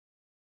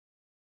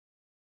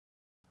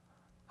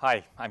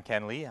Hi, I'm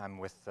Ken Lee. I'm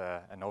with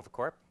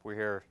InnovaCorp. We're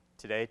here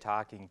today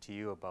talking to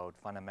you about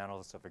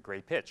fundamentals of a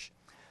great pitch.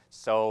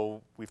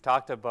 So we've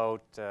talked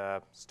about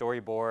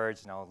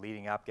storyboards,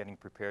 leading up, getting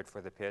prepared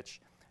for the pitch.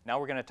 Now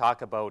we're going to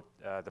talk about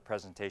the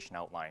presentation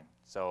outline.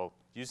 So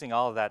using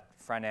all of that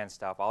front-end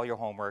stuff, all your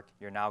homework,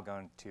 you're now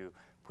going to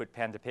put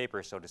pen to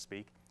paper, so to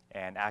speak,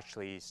 and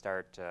actually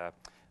start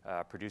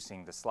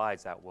producing the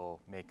slides that will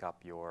make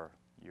up your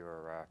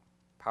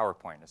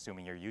PowerPoint.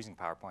 Assuming you're using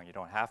PowerPoint, you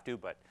don't have to,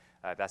 but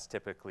that's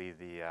typically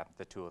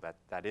the tool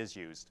that is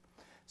used.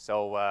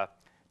 So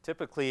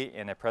typically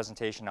in a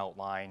presentation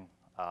outline,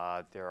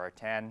 there are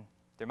 10.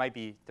 There might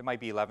be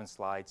 11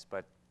 slides,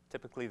 but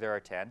typically there are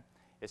 10.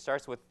 It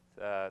starts with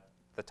the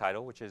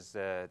title, which is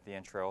the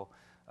intro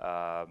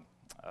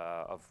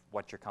of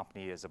what your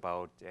company is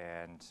about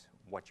and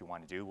what you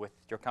want to do with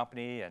your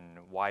company and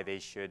why they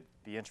should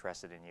be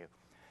interested in you.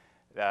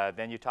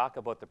 Then you talk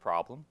about the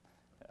problem.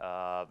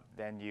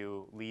 Then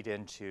you lead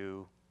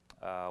into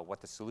what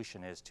the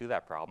solution is to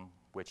that problem,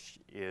 which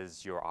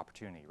is your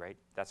opportunity, right?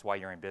 That's why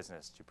you're in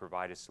business, to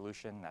provide a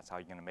solution. That's how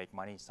you're going to make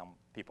money. Some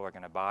people are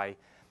going to buy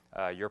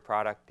your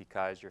product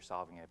because you're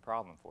solving a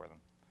problem for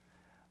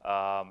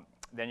them.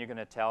 Then you're going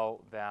to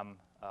tell them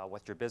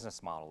what your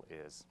business model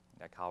is,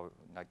 like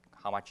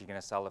how much you're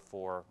going to sell it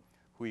for,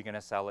 who you're going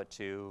to sell it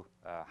to,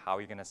 how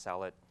you're going to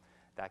sell it,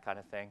 that kind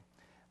of thing.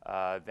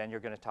 Then you're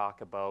going to talk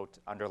about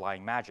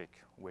underlying magic,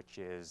 which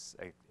is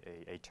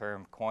a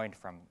term coined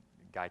from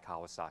Guy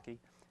Kawasaki.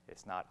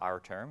 It's not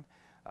our term,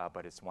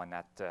 but it's one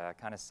that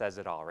kind of says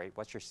it all, right?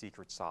 What's your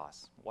secret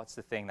sauce? What's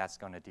the thing that's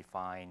going to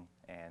define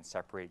and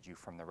separate you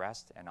from the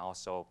rest and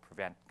also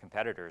prevent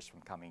competitors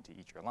from coming to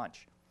eat your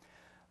lunch?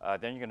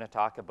 Then you're going to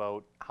talk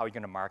about how you're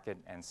going to market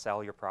and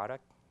sell your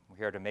product. We're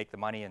here to make the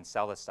money and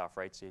sell this stuff,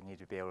 right? So you need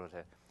to be able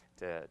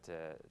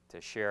to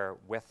share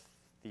with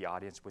the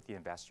audience, with the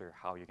investor,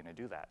 how you're going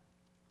to do that.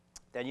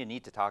 Then you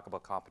need to talk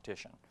about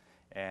competition.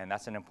 And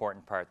that's an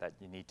important part that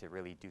you need to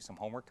really do some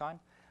homework on.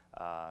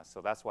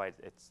 So that's why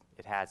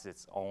it has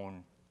its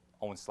own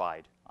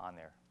slide on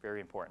there.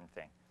 Very important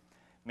thing.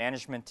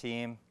 Management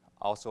team,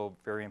 also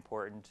very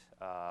important.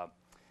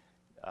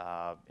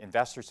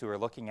 Investors who are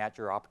looking at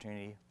your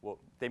opportunity, well,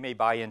 they may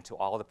buy into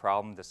all the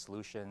problem, the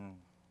solution,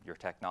 your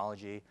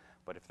technology,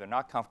 but if they're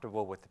not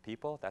comfortable with the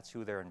people, that's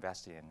who they're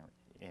investing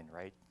in,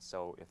 right?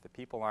 So if the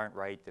people aren't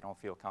right, they don't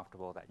feel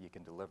comfortable that you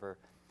can deliver,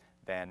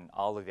 then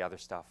all of the other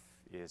stuff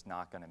is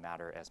not going to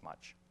matter as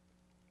much.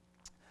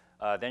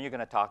 Then you're going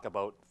to talk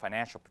about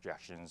financial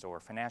projections or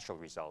financial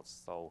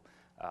results. So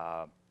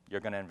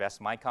you're going to invest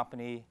in my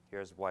company.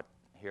 Here's what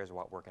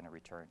we're going to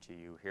return to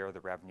you. Here are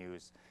the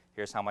revenues.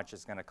 Here's how much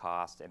it's going to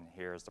cost, and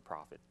here's the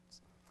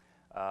profits.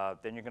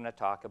 Then you're going to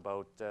talk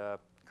about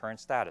current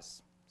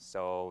status.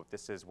 So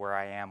this is where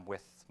I am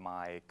with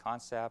my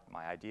concept,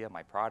 my idea,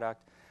 my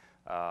product.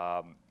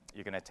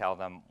 You're going to tell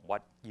them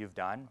what you've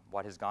done,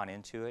 what has gone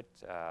into it,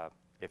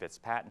 if it's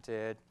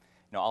patented,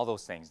 all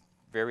those things,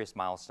 various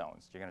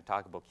milestones. You're going to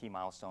talk about key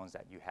milestones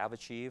that you have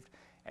achieved,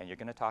 and you're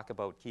going to talk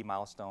about key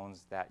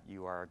milestones that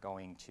you are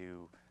going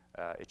to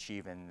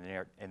achieve in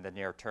the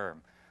near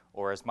term,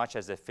 or as much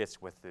as it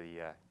fits with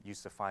the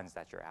use of funds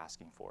that you're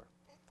asking for.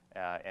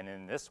 And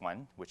in this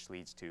one, which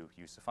leads to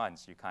use of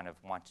funds, you kind of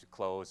want to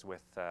close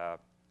with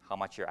how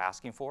much you're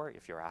asking for,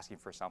 if you're asking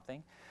for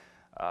something,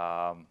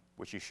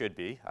 which you should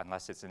be.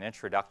 Unless it's an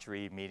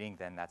introductory meeting,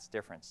 then that's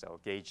different. So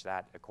gauge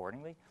that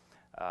accordingly.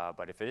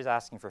 But if it is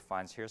asking for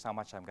funds, here's how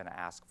much I'm going to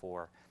ask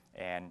for,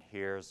 and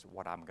here's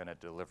what I'm going to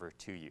deliver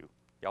to you.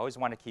 You always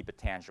want to keep it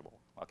tangible,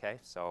 okay?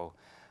 So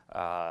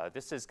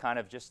this is kind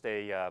of just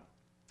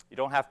you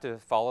don't have to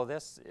follow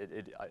this.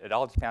 It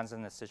all depends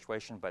on the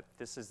situation, but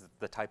this is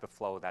the type of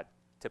flow that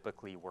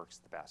typically works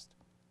the best.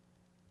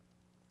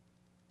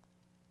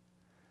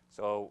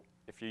 So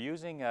if you're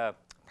using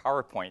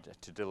PowerPoint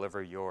to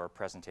deliver your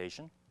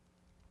presentation,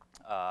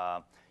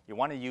 you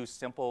want to use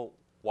simple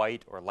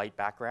white or light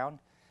background.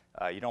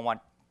 You don't want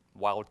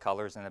wild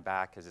colors in the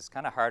back because it's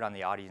kind of hard on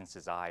the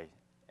audience's eye,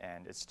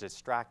 and it's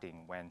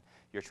distracting when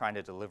you're trying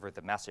to deliver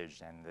the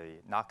message and the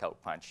knockout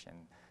punch, and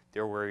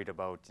they're worried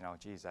about,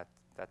 geez, that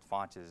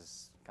font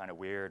is kind of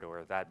weird,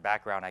 or that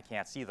background, I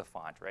can't see the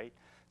font, right?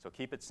 So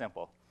keep it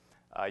simple.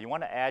 You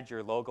want to add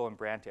your logo and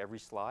brand to every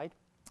slide.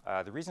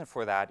 The reason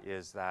for that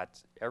is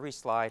that every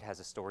slide has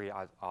a story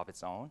of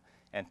its own,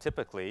 and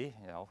typically,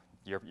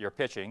 you're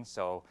pitching,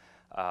 so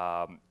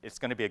it's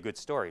going to be a good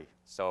story.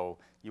 So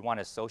you want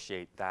to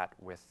associate that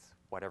with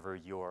whatever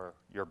your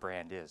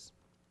brand is.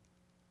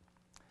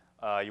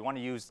 You want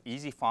to use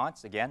easy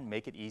fonts. Again,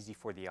 make it easy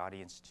for the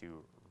audience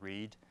to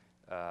read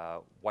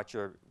what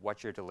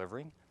you're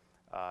delivering.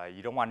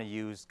 You don't want to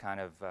use kind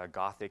of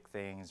gothic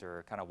things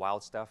or kind of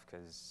wild stuff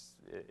because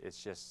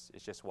it's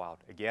just wild.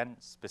 Again,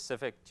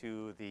 specific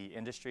to the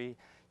industry,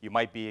 you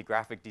might be a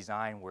graphic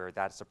design where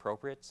that's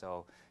appropriate,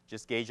 so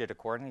just gauge it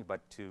accordingly,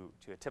 but to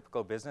a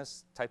typical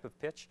business type of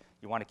pitch,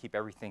 you want to keep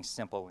everything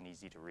simple and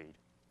easy to read.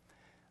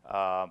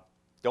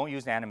 Don't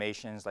use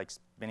animations like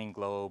spinning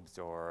globes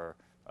or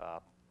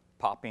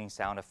popping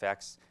sound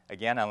effects.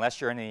 Again,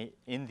 unless you're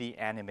in the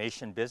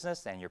animation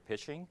business and you're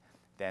pitching,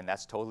 then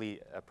that's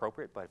totally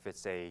appropriate. But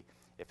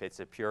if it's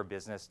a pure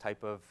business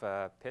type of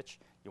pitch,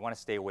 you want to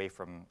stay away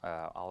from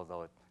all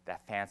of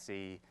that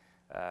fancy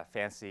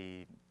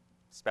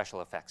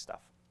special effects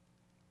stuff.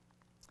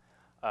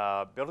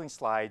 Building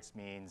slides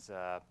means,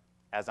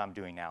 as I'm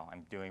doing now,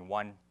 I'm doing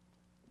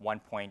one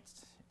point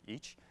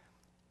each.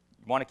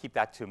 You want to keep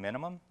that to a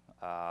minimum.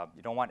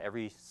 You don't want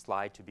every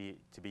slide to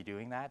be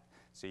doing that.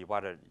 So you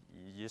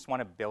just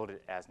want to build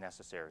it as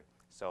necessary.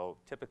 So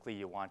typically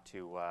you want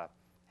to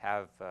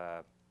have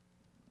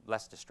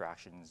less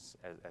distractions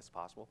as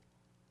possible.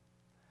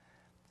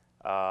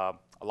 A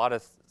lot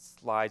of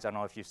slides, I don't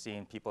know if you've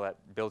seen people that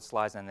build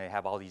slides and they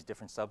have all these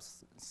different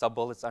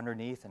sub-bullets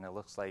underneath, and it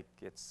looks like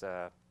it's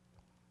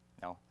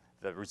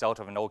the result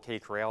of an OK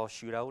Corral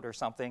shootout or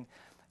something.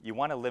 You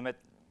want to limit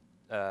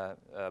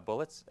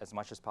bullets as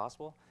much as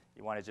possible.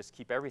 You want to just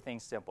keep everything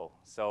simple.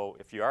 So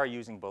if you are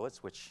using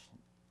bullets, which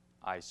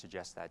I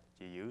suggest that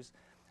you use,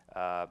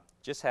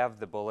 just have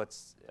the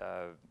bullets,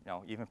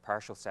 even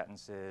partial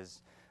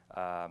sentences,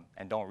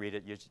 and don't read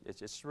it. It's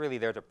just really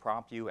there to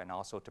prompt you and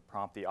also to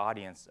prompt the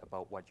audience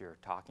about what you're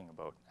talking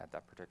about at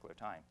that particular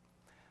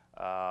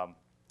time.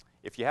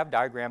 If you have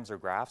diagrams or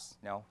graphs,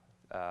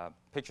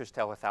 pictures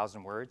tell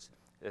 1,000 words,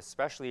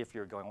 especially if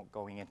you're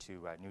going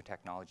into new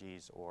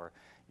technologies, or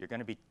you're going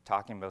to be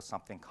talking about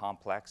something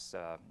complex,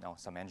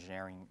 some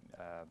engineering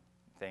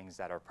things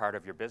that are part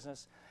of your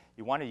business.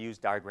 You want to use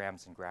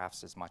diagrams and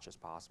graphs as much as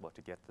possible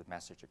to get the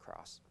message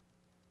across.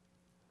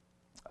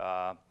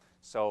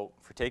 So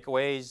for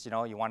takeaways,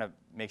 you want to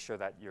make sure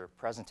that your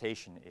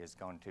presentation is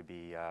going to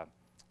be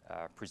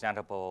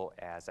presentable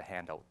as a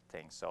handout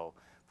thing. So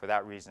for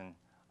that reason,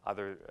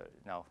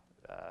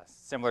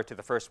 similar to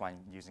the first one,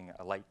 using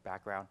a light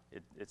background,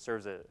 it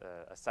serves a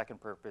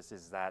second purpose,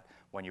 is that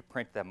when you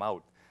print them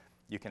out,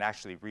 you can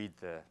actually read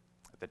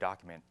the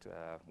document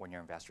when your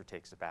investor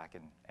takes it back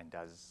and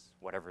does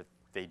whatever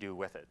they do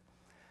with it.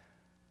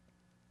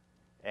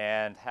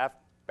 And have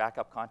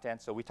backup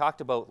content. So we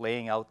talked about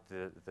laying out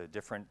the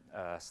different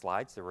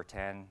slides. There were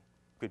 10,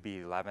 could be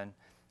 11.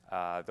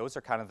 Those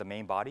are kind of the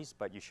main bodies,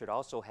 but you should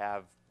also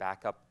have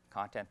backup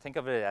content. Think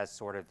of it as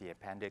sort of the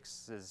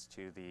appendixes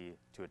to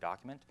a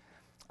document.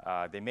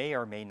 They may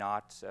or may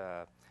not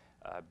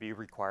be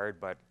required,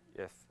 but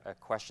if a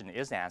question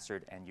is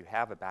answered and you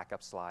have a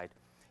backup slide,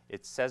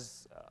 it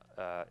says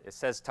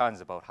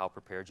tons about how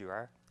prepared you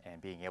are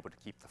and being able to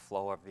keep the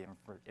flow of the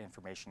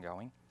information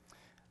going.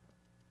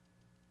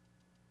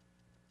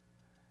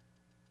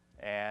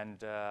 And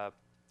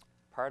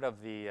part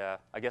of the,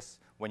 I guess,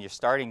 when you're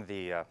starting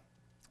the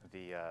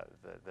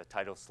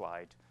title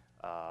slide,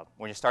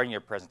 when you're starting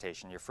your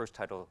presentation, your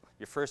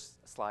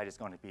first slide is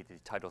going to be the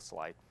title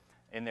slide.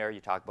 In there, you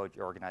talk about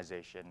your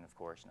organization, of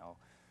course,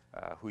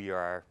 who you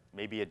are,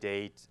 maybe a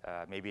date,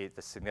 maybe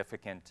the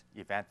significant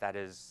event that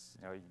is,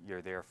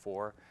 you're there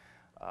for.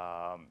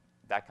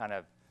 That kind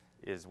of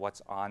is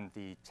what's on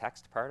the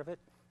text part of it,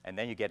 and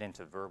then you get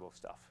into verbal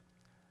stuff,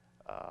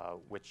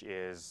 which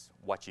is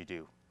what you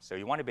do. So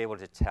you want to be able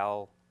to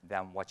tell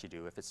them what you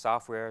do. If it's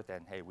software,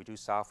 then hey, we do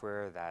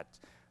software that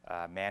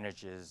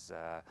manages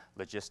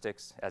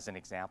logistics, as an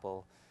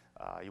example.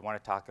 You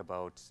want to talk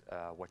about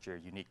what your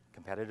unique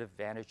competitive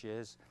advantage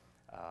is.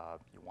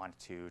 You want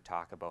to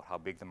talk about how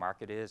big the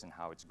market is and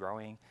how it's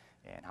growing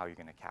and how you're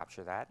going to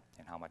capture that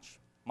and how much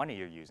money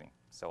you're using.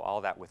 So all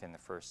that within the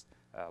first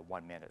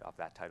 1 minute of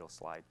that title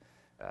slide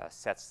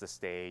sets the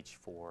stage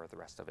for the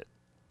rest of it.